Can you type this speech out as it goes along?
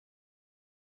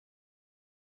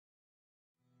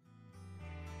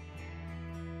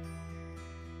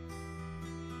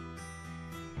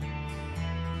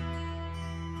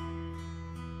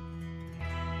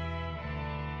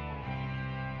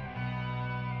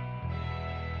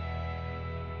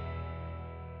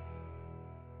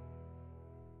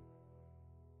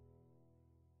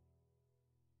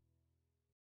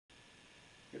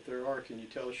If there are, can you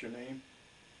tell us your name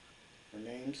or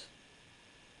names?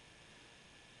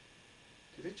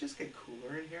 Did it just get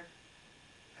cooler in here?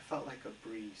 I felt like a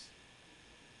breeze.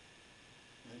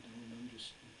 I don't, I'm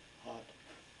just hot.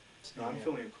 No, I'm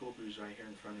feeling a cool breeze right here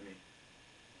in front of me.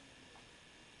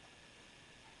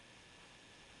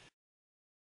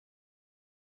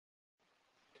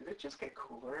 Did it just get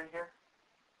cooler in here?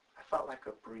 I felt like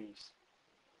a breeze.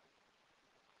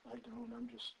 I don't, I'm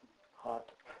just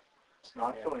hot. No,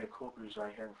 I'm feeling a cool breeze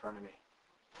right here in front of me.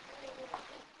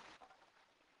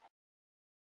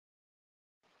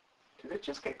 Did it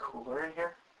just get cooler in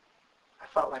here? I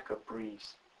felt like a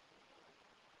breeze.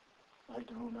 I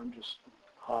don't, I'm just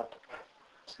hot.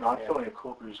 No, I'm feeling a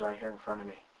cool breeze right here in front of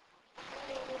me.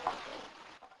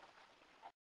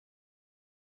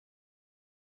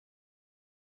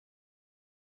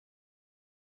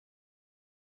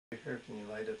 Here, can you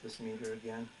light up this meter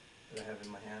again that I have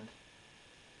in my hand?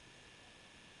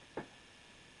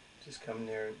 Just come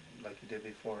near like you did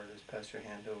before. Just pass your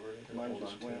hand over it or Mine hold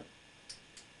just on to went. it.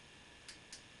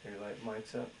 Your light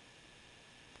mic's up.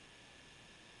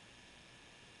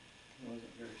 It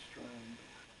wasn't very strong.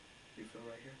 Do you feel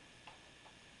right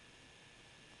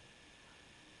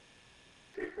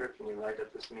here? Here, can you light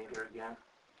up this meter again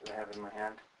that I have in my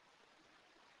hand?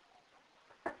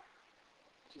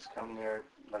 Just come near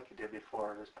like you did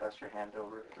before. Just pass your hand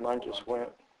over it. Mine just went.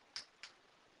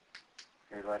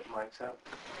 Your light mic's up.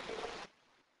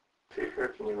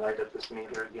 Here, can you light up this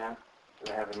meter again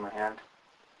that I have in my hand?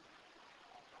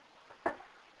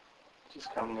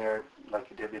 Just come near like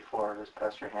you did before. Just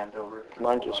pass your hand over it.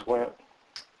 Mine just went.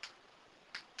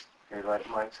 Your light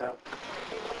mic's up.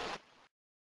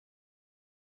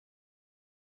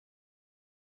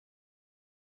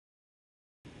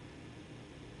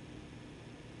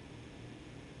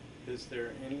 Is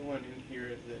there anyone in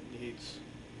here that needs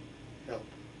help?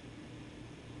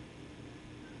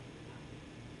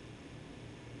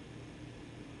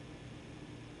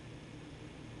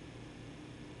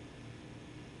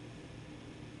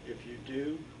 If you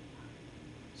do,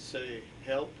 say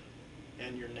help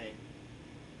and your name.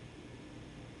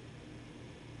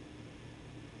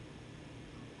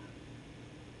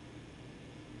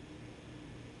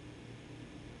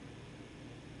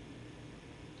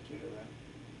 Did you hear that?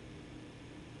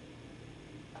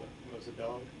 Was a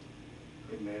dog?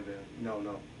 It may have been. No,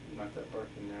 not that bark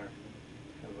in there.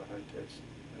 Kind of a high pitch,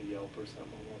 a yelp or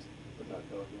something almost, but not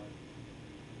dog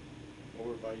like.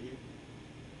 Over by you?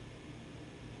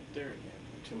 There again.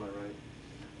 To my right.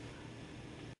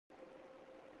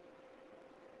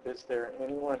 Is there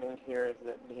anyone in here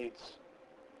that needs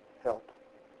help?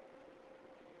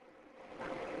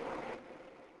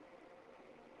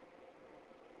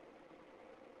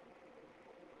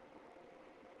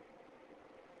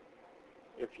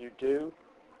 If you do,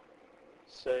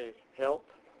 say help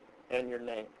and your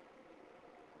name.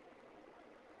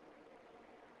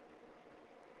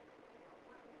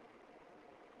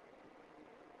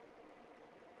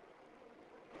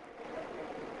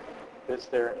 Is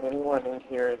there anyone in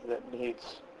here that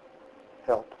needs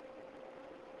help?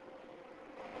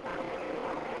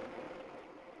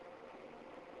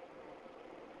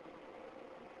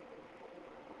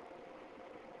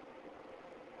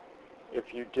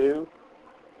 If you do,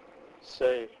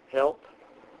 say help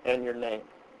and your name.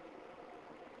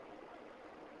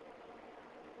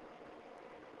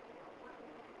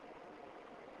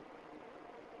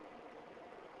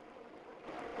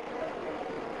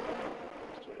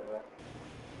 Did you hear that?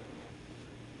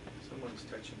 Someone's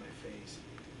touching my face.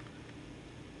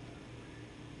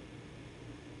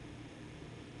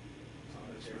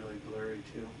 Oh, it's really blurry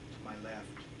too. To my left.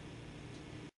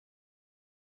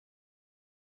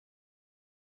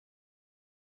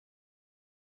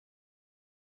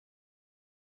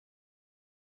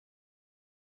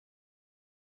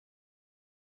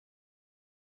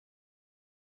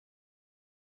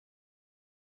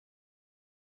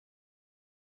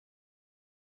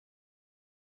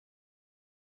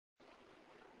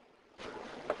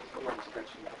 Someone's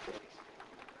touching my face.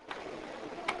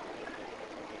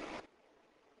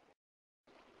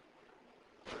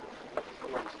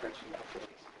 Someone's touching my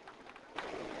face.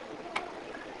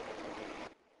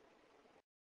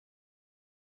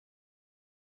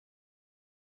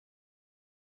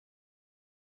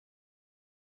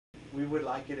 We would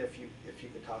like it if you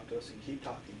could talk to us and keep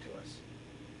talking to us.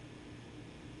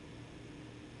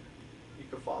 You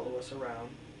could follow us around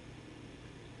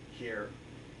here.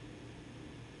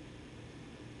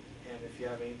 And if you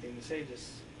have anything to say,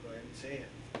 just go ahead and say it.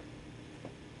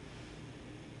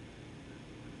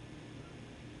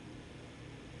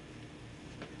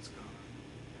 It's gone.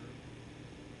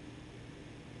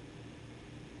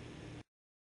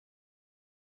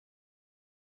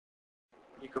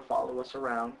 could follow us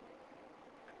around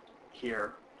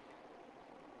here.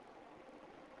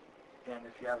 And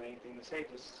if you have anything to say,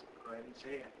 just go ahead and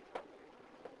say it.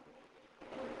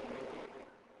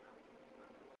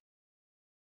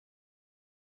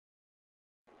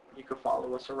 You could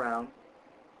follow us around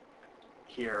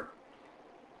here.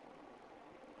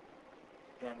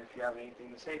 And if you have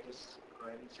anything to say, just go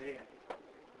ahead and say it.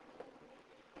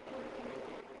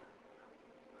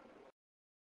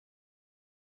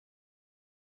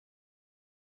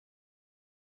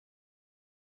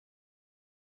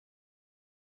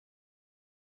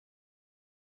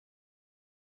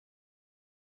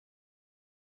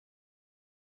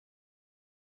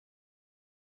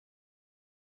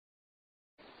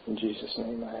 In Jesus'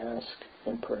 name I ask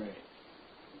and pray,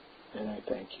 and I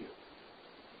thank you.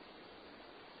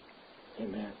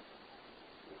 Amen.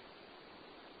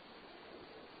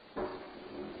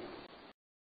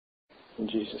 In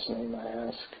Jesus' name I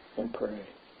ask and pray,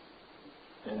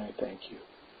 and I thank you.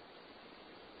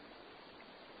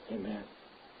 Amen.